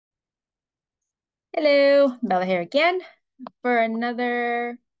Hello, Bella here again for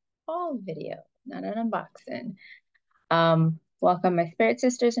another haul video, not an unboxing. Welcome my spirit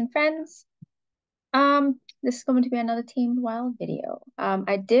sisters and friends. This is going to be another Tamed Wild video.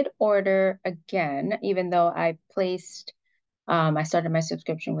 I did order again, even though I started my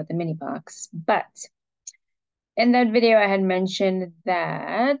subscription with the mini box, but in that video I had mentioned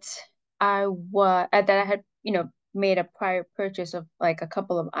that I had, made a prior purchase of like a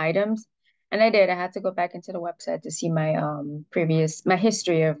couple of items. And I did. I had to go back into the website to see my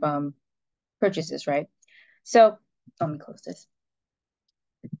history of purchases, right? So let me close this.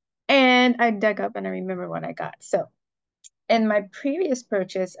 And I dug up and I remember what I got. So in my previous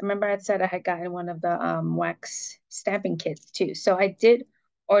purchase, I remember I said I had gotten one of the wax stamping kits too. So I did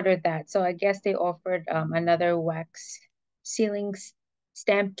order that. So I guess they offered another wax sealing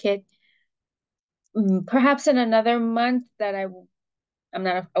stamp kit, perhaps in another month that I'm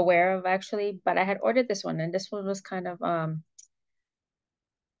not aware of actually, but I had ordered this one, and this one was kind of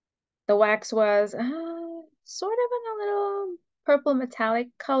the wax was sort of in a little purple metallic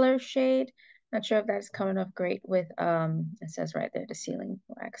color shade. Not sure if that's coming off great with it says right there the sealing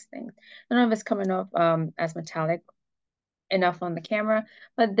wax thing. I don't know if it's coming off as metallic enough on the camera,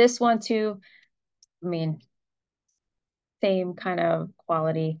 but this one too, I mean, same kind of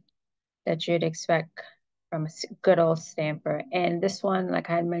quality that you'd expect from a good old stamper. And this one, like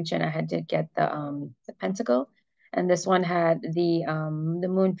I had mentioned, I had to get the pentacle, and this one had the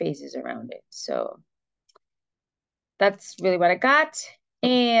moon phases around it. So that's really what I got.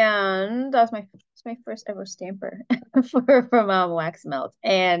 And that's my first ever stamper from Wax Melt.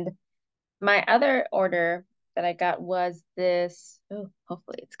 And my other order that I got was this. Oh,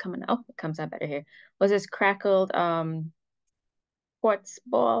 hopefully it's coming out. It comes out better here. Was this crackled quartz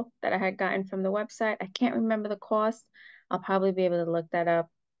ball that I had gotten from the website. I can't remember the cost. I'll probably be able to look that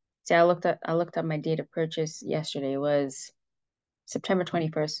up. See, I looked up my date of purchase yesterday. It was September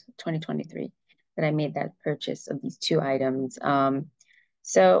 21st, 2023 that I made that purchase of these two items.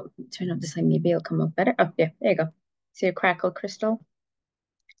 So turn off this light, maybe it'll come up better. Oh, yeah, there you go. See a crackle crystal.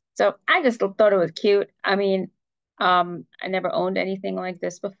 So I just thought it was cute. I mean, I never owned anything like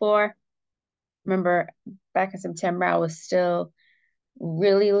this before. Remember back in September, I was still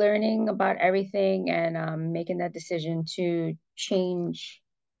really learning about everything and making that decision to change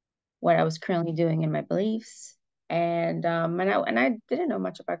what I was currently doing in my beliefs. And I didn't know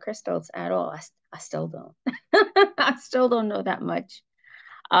much about crystals at all. I still don't. I still don't know that much.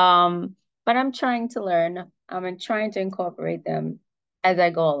 But I'm trying to learn. I'm trying to incorporate them as I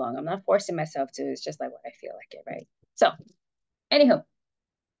go along. I'm not forcing myself to. It's just like what I feel like it, right? So, anywho,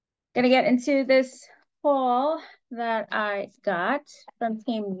 gonna get into this haul that I got from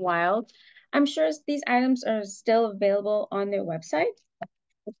Tamed Wild. I'm sure these items are still available on their website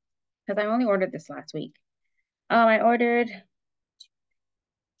because I only ordered this last week. I ordered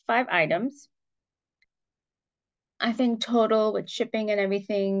 5 items. I think total with shipping and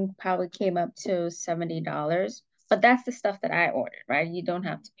everything probably came up to $70. But that's the stuff that I ordered, right? You don't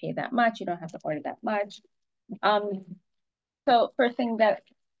have to pay that much. You don't have to order that much. Um, so first thing that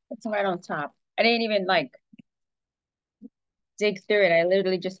it's right on top. I didn't even like dig through it. I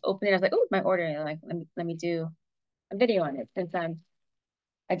literally just opened it. I was like, oh, my order. And like, let me do a video on it since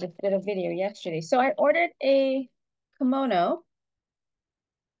I just did a video yesterday. So I ordered a kimono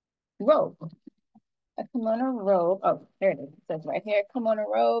robe. A kimono robe. Oh, there it is. It says right here, kimono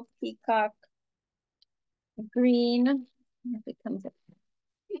robe, peacock green. If it comes up,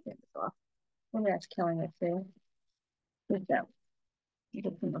 get this off. Maybe that's killing it too. Good job. You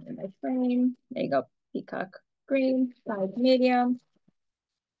can come up in my frame. There you go. Peacock green, size medium.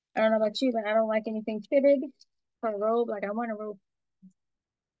 I don't know about you, but I don't like anything fitted for a robe. Like I want a robe.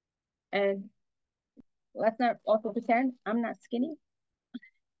 And let's not also pretend I'm not skinny.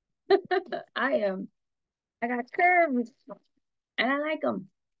 I am. I got curves and I like them.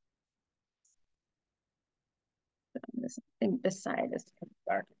 This, I think this side is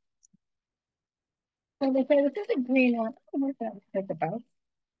dark. So they say this is a green one. I don't know what that's about.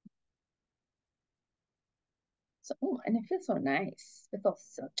 So, oh, and it feels so nice. It feels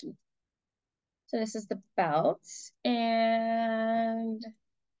silky. So this is the belt, and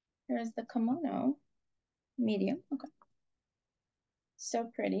here's the kimono, medium. Okay,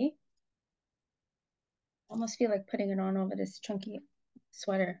 so pretty. Almost feel like putting it on over this chunky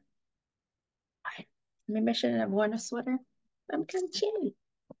sweater. Maybe I shouldn't have worn a sweater. I'm kind of chilly.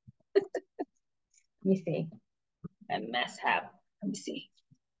 Let me see. I mess have. Let me see.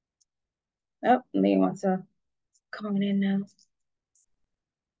 Oh, Lee wants to come on in now.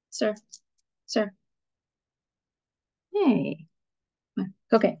 Sir, sir. Hey.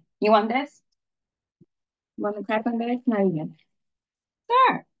 Okay, you want this? Want to crack on bag? Not even.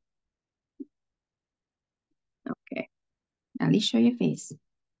 Sure. Okay. At least show your face.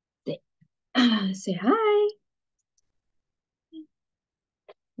 Say, say hi.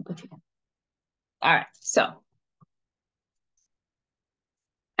 All right. So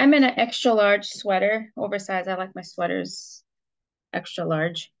I'm in an extra large sweater, oversized. I like my sweaters extra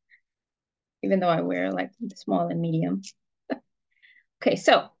large, even though I wear like small and medium. Okay,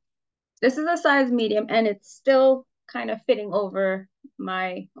 so this is a size medium and it's still kind of fitting over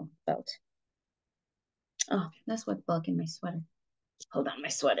my belt. Oh, that's what's blocking my sweater. Hold on, my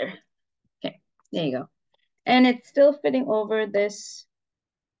sweater. Okay, there you go. And it's still fitting over this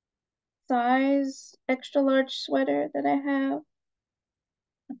size extra large sweater that I have.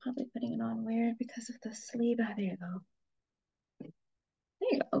 I'm probably putting it on weird because of the sleeve. Ah, there you go. There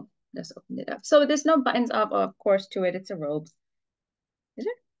you go. Just opened it up. So there's no buttons up, of course, to it. It's a robe. Is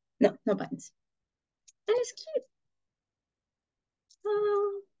there? No, no buttons. And it's cute.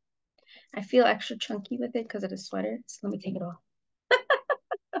 Oh, I feel extra chunky with it because of the sweater. So let me take it off.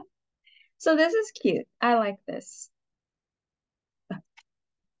 So this is cute. I like this.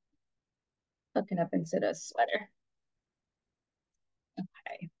 Hooking up into the sweater.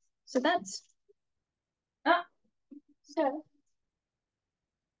 Okay. So that's so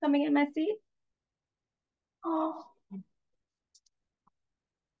coming in my seat. Oh,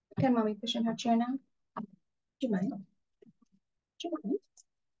 can mommy push in her chair now? Do you mind? Do you mind?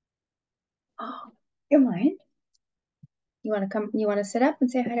 Oh, you mind? You want to come? You want to sit up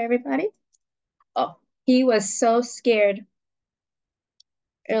and say hi to everybody? Oh, he was so scared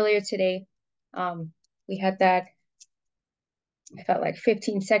earlier today. We had that, I felt like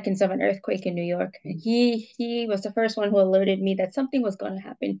 15 seconds of an earthquake in New York. And he was the first one who alerted me that something was going to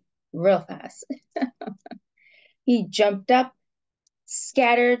happen real fast. He jumped up,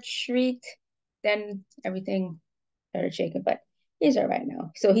 scattered, shrieked, then everything started shaking, but he's all right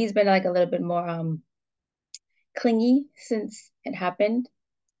now. So he's been like a little bit more clingy since it happened.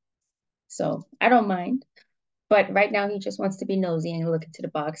 So I don't mind. But right now he just wants to be nosy and look into the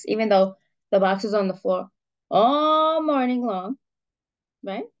box, even though the box is on the floor all morning long,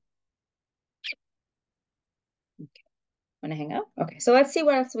 right? Okay. Want to hang out? Okay, so let's see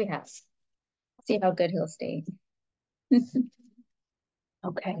what else we have. See how good he'll stay.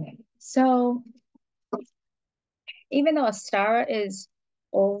 Okay, so even though Ostara is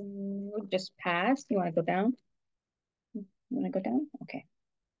just passed, you want to go down? You want to go down? Okay,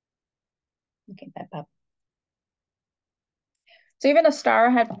 okay, that up. So even though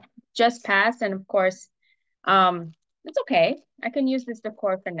Ostara had just passed, and of course, it's okay. I can use this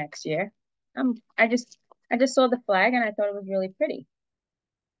decor for next year. I just saw the flag and I thought it was really pretty.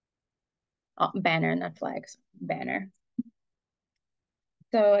 Oh, banner, not flags, banner.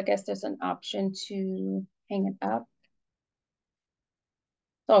 So I guess there's an option to hang it up.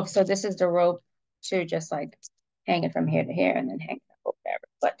 Oh, so this is the rope to just like hang it from here to here and then hang it up or whatever.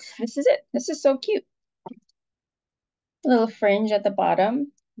 But this is it. This is so cute. A little fringe at the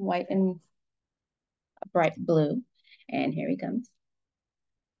bottom, white and bright blue. And here he comes.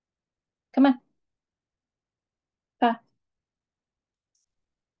 Come on. Pa.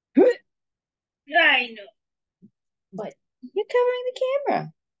 I know. But you're covering the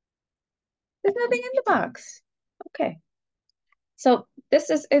camera. There's nothing in the box. Okay. So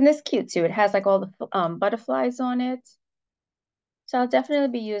this is, and this cute too. It has like all the butterflies on it. So I'll definitely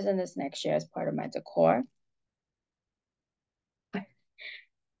be using this next year as part of my decor.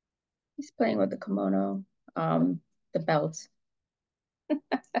 He's playing with the kimono, the belt.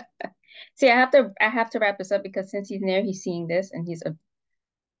 See, I have to wrap this up because since he's near, he's seeing this and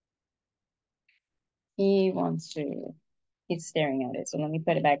he wants to, he's staring at it. So let me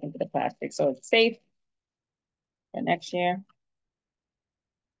put it back into the plastic so it's safe for next year.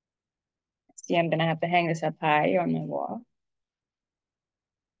 See, I'm gonna have to hang this up high on my wall.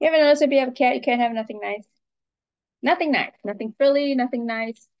 You ever notice if you have a cat, you can't have nothing nice? Nothing nice, nothing frilly, nothing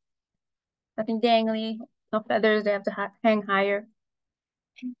nice, nothing dangly, no feathers. They have to hang higher.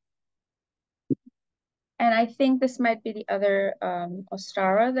 And I think this might be the other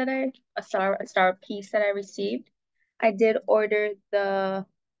Ostara piece that I received. I did order the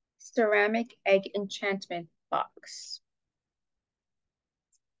ceramic egg enchantment box.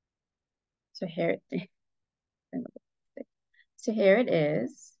 So here it so here it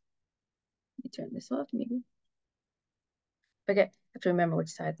is. Let me turn this off, maybe. Forget, I have to remember which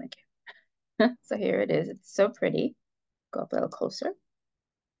side my camera. So here it is. It's so pretty. Go up a little closer.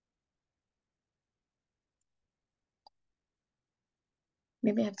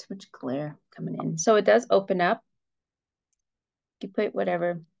 Maybe I have too much glare coming in. So it does open up. You put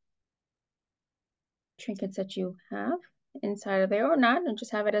whatever trinkets that you have inside of there or not, and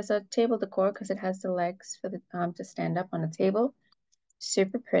just have it as a table decor because it has the legs for the to stand up on a table.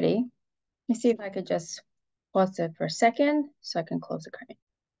 Super pretty. Let me see if I could just pause it for a second so I can close the curtain.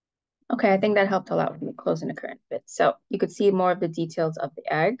 Okay, I think that helped a lot with me closing the curtain a bit. So you could see more of the details of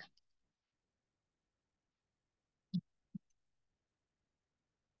the egg.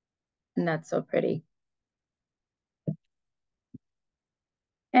 And that's so pretty.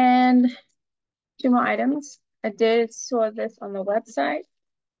 And two more items. I did saw this on the website.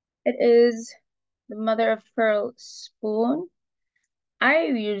 It is the mother of pearl spoon. I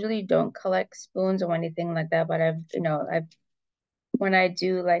usually don't collect spoons or anything like that, but I've when I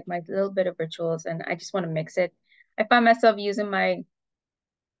do like my little bit of rituals and I just want to mix it, I find myself using my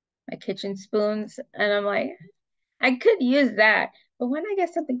kitchen spoons and I'm like, I could use that, but when I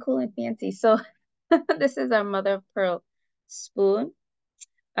get something cool and fancy. So this is our mother of pearl spoon.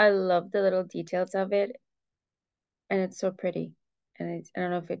 I love the little details of it and it's so pretty. And I don't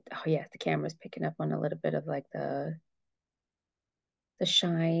know if oh yeah, the camera's picking up on a little bit of like the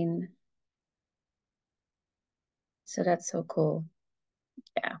shine. So that's so cool.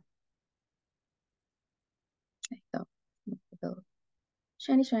 Yeah. So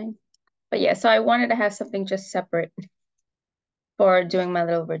shiny shine. But yeah, so I wanted to have something just separate for doing my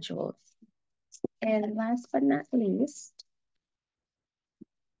little rituals. And last but not least,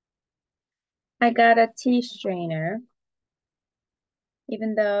 I got a tea strainer.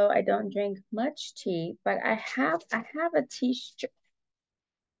 Even though I don't drink much tea, but I have a tea strainer.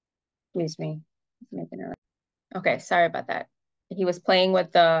 Excuse me. Okay, sorry about that. He was playing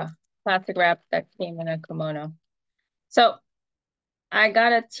with the plastic wrap that came in a kimono. So I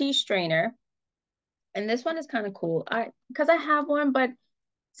got a tea strainer, and this one is kind of cool. Because I have one, but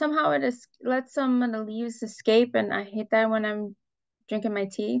somehow it is lets some of the leaves escape, and I hate that when I'm drinking my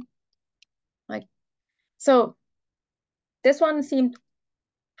tea. Like so, this one seemed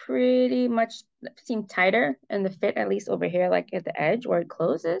pretty much seemed tighter in the fit, at least over here, like at the edge where it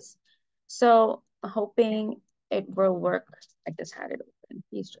closes. So I'm hoping it will work. I just had it open.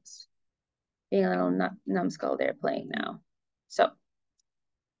 He's just being a little numbskull there playing now. So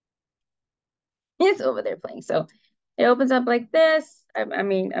he's over there playing. So it opens up like this. I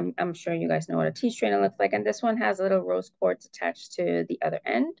mean, I'm sure you guys know what a tea strainer looks like. And this one has a little rose quartz attached to the other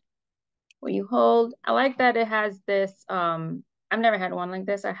end where you hold. I like that it has this, I've never had one like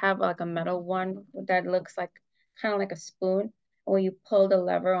this. I have like a metal one that looks like kind of like a spoon. When you pull the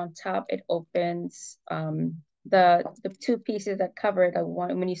lever on top, it opens the two pieces that cover it.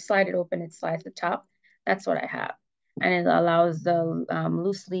 One, when you slide it open, it slides the top. That's what I have. And it allows the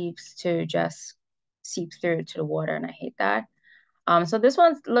loose leaves to just seep through to the water, and I hate that. So this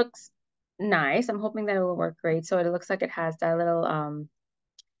one looks nice. I'm hoping that it will work great. So it looks like it has that little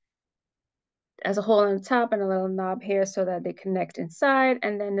as a hole on the top and a little knob here so that they connect inside.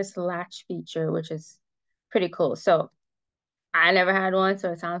 And then this latch feature, which is pretty cool. So I never had one,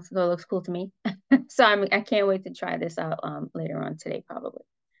 so it looks cool to me. So I can't wait to try this out later on today, probably.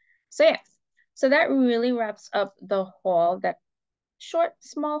 So yeah, so that really wraps up the haul, that short,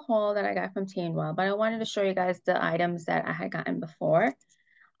 small haul that I got from Tamed Wild. But I wanted to show you guys the items that I had gotten before.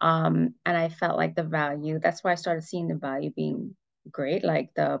 And I felt like the value, that's why I started seeing the value being great,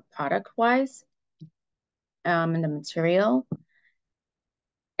 like the product wise. And the material.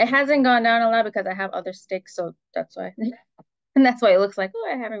 It hasn't gone down a lot because I have other sticks, so that's why. And that's why it looks like, oh,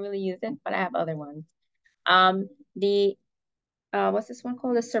 I haven't really used it, but I have other ones. The what's this one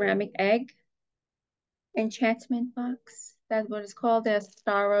called? The ceramic egg enchantment box. That's what it's called. The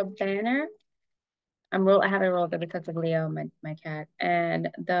Ostara banner. I have it rolled up because of Leo, my cat, and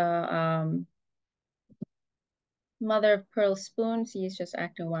the mother of pearl spoons. He's just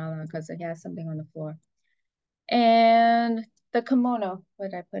acting wild now because he has something on the floor. And the kimono. Where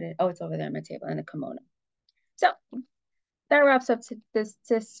did I put it? Oh, it's over there on my table. And the kimono. So that wraps up to this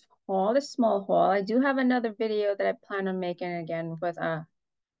haul, this small haul. I do have another video that I plan on making again with a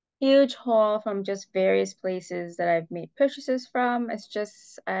huge haul from just various places that I've made purchases from. It's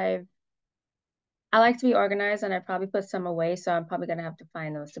just I like to be organized and I probably put some away, so I'm probably gonna have to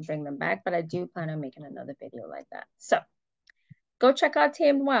find those to bring them back. But I do plan on making another video like that. So go check out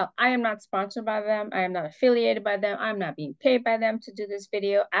Tamed Wild. I am not sponsored by them. I am not affiliated by them. I'm not being paid by them to do this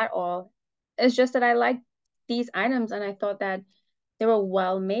video at all. It's just that I like these items and I thought that they were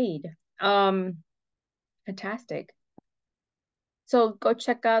well made. Fantastic. So go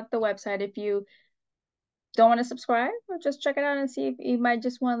check out the website if you don't want to subscribe, or just check it out and see if you might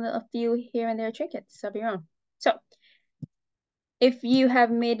just want a few here and there trinkets of your own. So if you have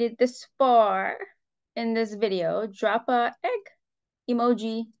made it this far in this video, drop a egg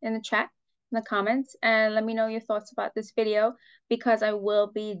emoji in the chat in the comments and let me know your thoughts about this video because I will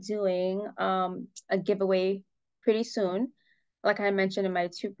be doing a giveaway pretty soon. Like I mentioned in my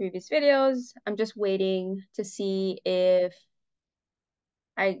two previous videos, I'm just waiting to see if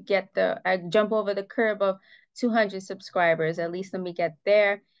I jump over the curve of 200 subscribers. At least let me get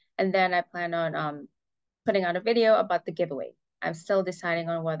there. And then I plan on putting out a video about the giveaway. I'm still deciding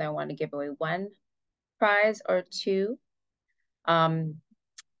on whether I want to give away one prize or two.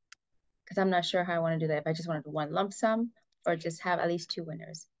 Because I'm not sure how I want to do that. If I just want to do one lump sum or just have at least two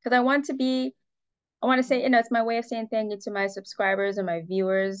winners. Because I want to say, it's my way of saying thank you to my subscribers and my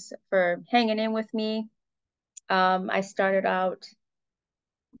viewers for hanging in with me. I started out,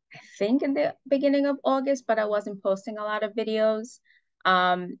 I think, in the beginning of August, but I wasn't posting a lot of videos.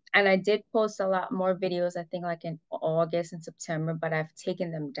 And I did post a lot more videos, I think, like in August and September, but I've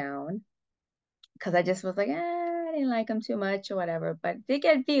taken them down because I just was like, I didn't like them too much or whatever. But they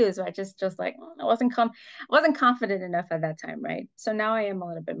get views. So I just like I wasn't confident enough at that time, right? So now I am a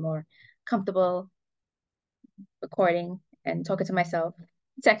little bit more comfortable recording and talking to myself,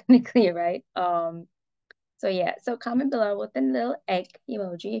 technically, right? So yeah, so comment below with a little egg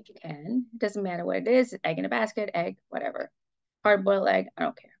emoji if you can. It doesn't matter what it is, egg in a basket, egg, whatever. Hard-boiled egg, I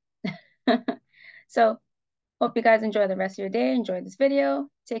don't care. So hope you guys enjoy the rest of your day. Enjoy this video.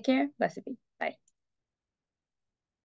 Take care. Blessed be.